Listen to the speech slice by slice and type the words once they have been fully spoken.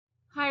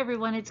Hi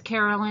everyone, it's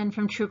Carolyn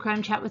from True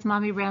Crime Chat with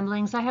Mommy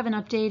Ramblings. I have an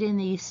update in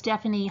the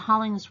Stephanie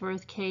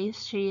Hollingsworth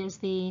case. She is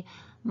the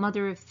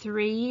mother of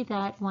 3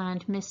 that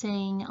went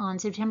missing on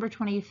September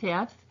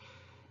 25th.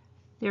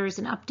 There is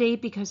an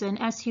update because an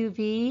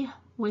SUV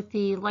with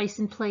the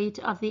license plate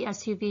of the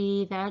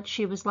SUV that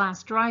she was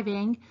last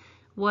driving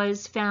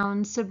was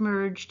found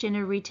submerged in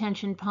a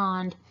retention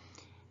pond,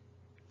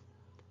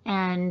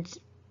 and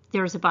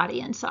there's a body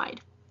inside.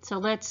 So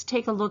let's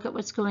take a look at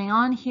what's going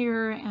on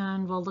here,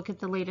 and we'll look at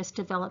the latest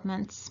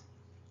developments.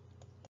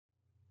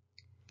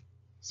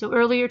 So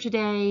earlier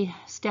today,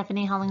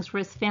 Stephanie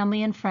Hollingsworth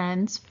family and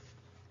friends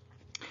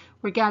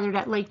were gathered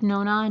at Lake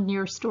Nona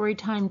near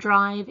Storytime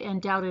Drive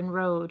and Dowden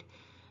Road.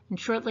 And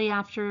shortly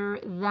after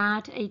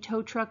that, a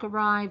tow truck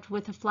arrived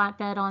with a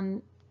flatbed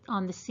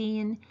on the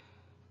scene.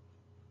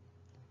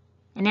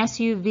 An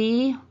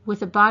SUV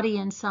with a body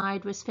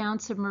inside was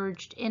found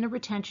submerged in a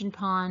retention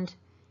pond,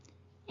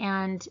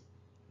 and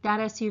that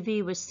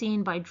SUV was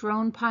seen by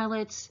drone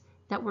pilots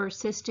that were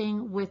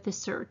assisting with the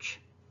search.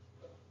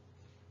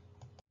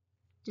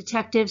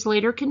 Detectives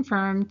later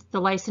confirmed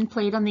the license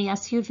plate on the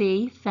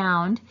SUV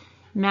found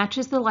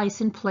matches the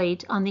license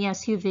plate on the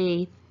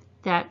SUV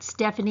that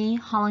Stephanie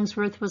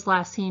Hollingsworth was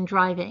last seen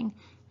driving.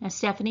 Now,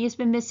 Stephanie has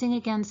been missing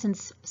again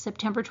since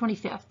September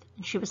 25th,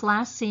 and she was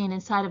last seen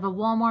inside of a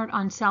Walmart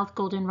on South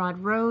Goldenrod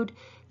Road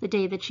the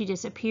day that she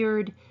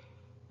disappeared.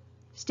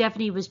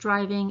 Stephanie was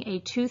driving a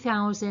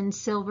 2000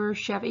 silver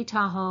Chevy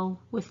Tahoe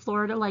with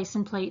Florida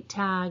license plate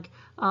tag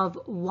of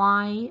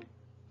Y50XUR.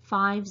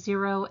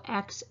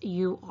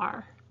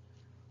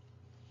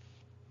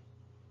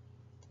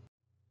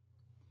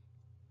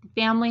 The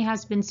family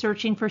has been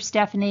searching for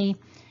Stephanie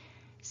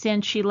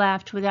since she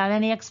left without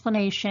any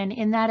explanation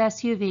in that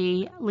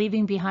SUV,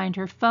 leaving behind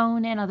her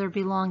phone and other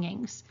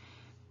belongings.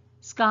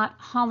 Scott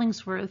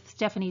Hollingsworth,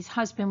 Stephanie's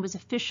husband, was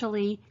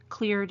officially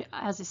cleared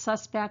as a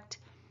suspect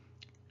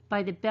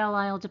by the Belle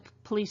Isle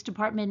Police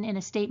Department in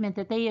a statement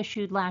that they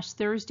issued last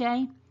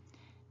Thursday.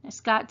 Now,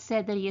 Scott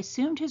said that he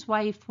assumed his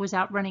wife was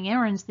out running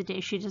errands the day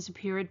she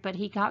disappeared, but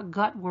he got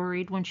gut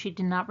worried when she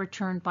did not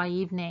return by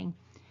evening.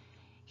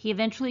 He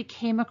eventually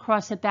came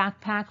across a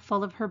backpack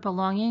full of her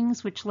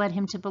belongings, which led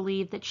him to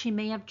believe that she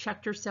may have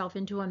checked herself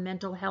into a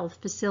mental health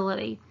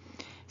facility.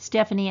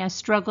 Stephanie has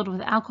struggled with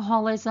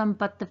alcoholism,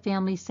 but the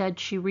family said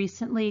she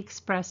recently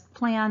expressed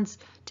plans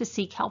to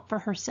seek help for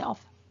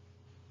herself.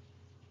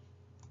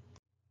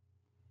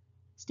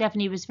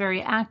 Stephanie was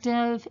very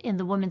active in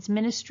the women's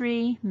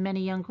ministry.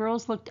 Many young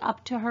girls looked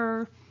up to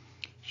her.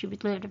 She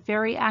lived a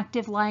very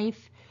active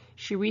life.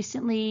 She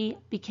recently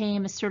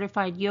became a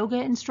certified yoga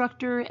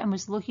instructor and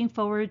was looking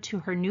forward to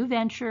her new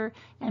venture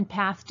and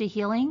path to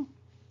healing.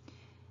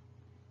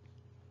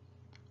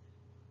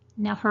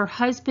 Now, her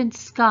husband,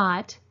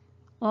 Scott,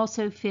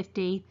 also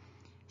 50,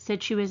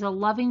 said she was a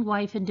loving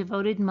wife and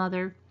devoted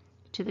mother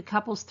to the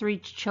couple's 3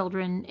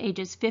 children,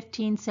 ages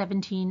 15,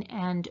 17,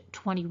 and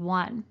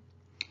 21.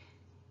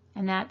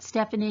 And that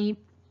Stephanie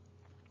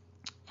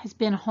has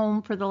been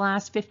home for the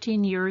last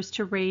 15 years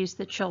to raise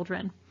the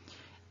children.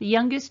 The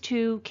youngest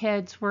 2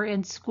 kids were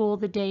in school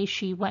the day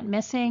she went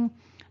missing,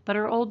 but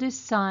her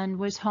oldest son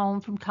was home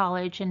from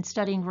college and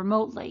studying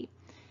remotely.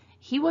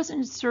 He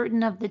wasn't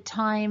certain of the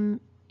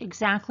time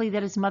exactly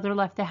that his mother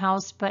left the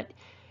house, but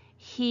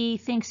he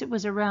thinks it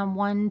was around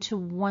 1 to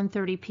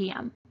 1:30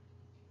 p.m.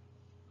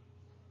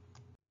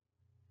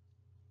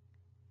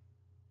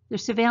 The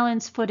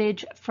surveillance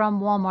footage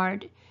from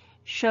Walmart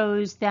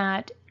shows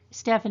that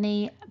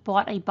Stephanie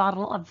bought a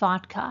bottle of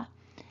vodka,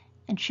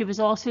 and she was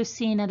also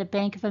seen at a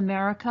Bank of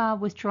America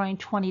withdrawing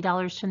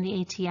 $20 from the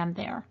ATM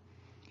there.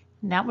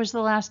 And that was the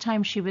last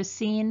time she was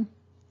seen.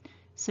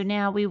 So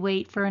now we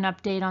wait for an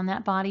update on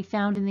that body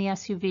found in the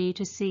SUV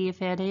to see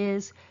if it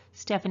is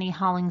Stephanie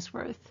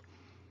Hollingsworth.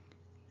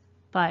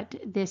 But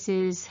this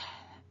is,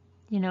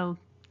 the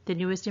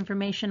newest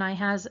information I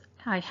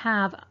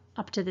have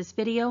up to this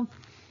video.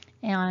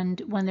 And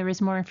when there is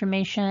more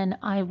information,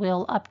 I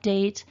will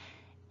update.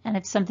 And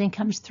if something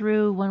comes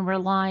through when we're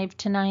live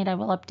tonight, I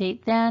will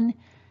update then.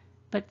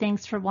 But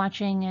thanks for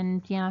watching,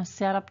 and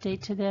sad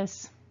update to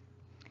this.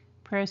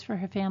 Prayers for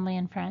her family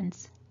and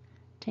friends.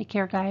 Take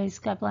care, guys.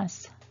 God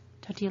bless.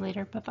 Talk to you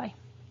later. Bye-bye.